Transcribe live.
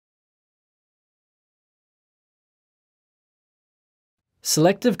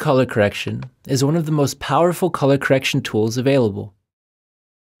Selective color correction is one of the most powerful color correction tools available.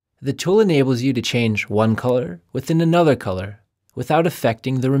 The tool enables you to change one color within another color without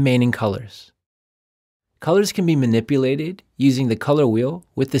affecting the remaining colors. Colors can be manipulated using the color wheel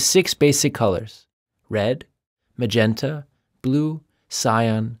with the 6 basic colors: red, magenta, blue,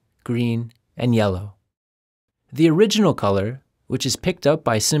 cyan, green, and yellow. The original color, which is picked up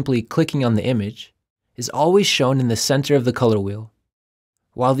by simply clicking on the image, is always shown in the center of the color wheel,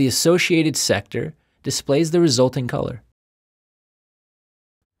 while the associated sector displays the resulting color.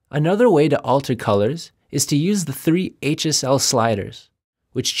 Another way to alter colors is to use the 3 Hsl sliders,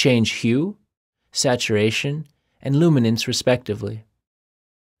 which change hue, saturation, and luminance respectively.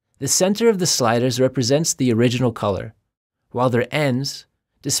 The center of the sliders represents the original color, while their ends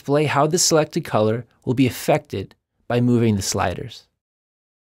display how the selected color will be affected by moving the sliders.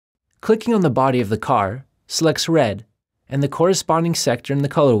 Clicking on the body of the car selects red and the corresponding sector in the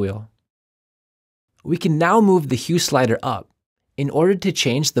color wheel. We can now move the hue slider up in order to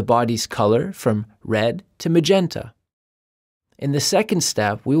change the body's color from red to magenta. In the second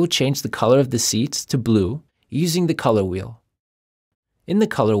step, we will change the color of the seats to blue using the color wheel. In the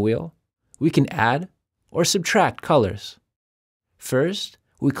color wheel, we can add or subtract colors. First,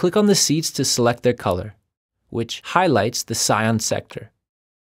 we click on the seats to select their color, which highlights the cyan sector.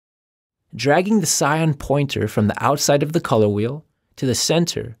 Dragging the cyan pointer from the outside of the color wheel to the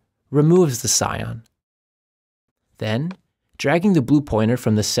center removes the cyan. Then, dragging the blue pointer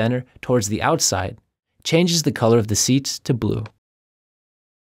from the center towards the outside changes the color of the seats to blue.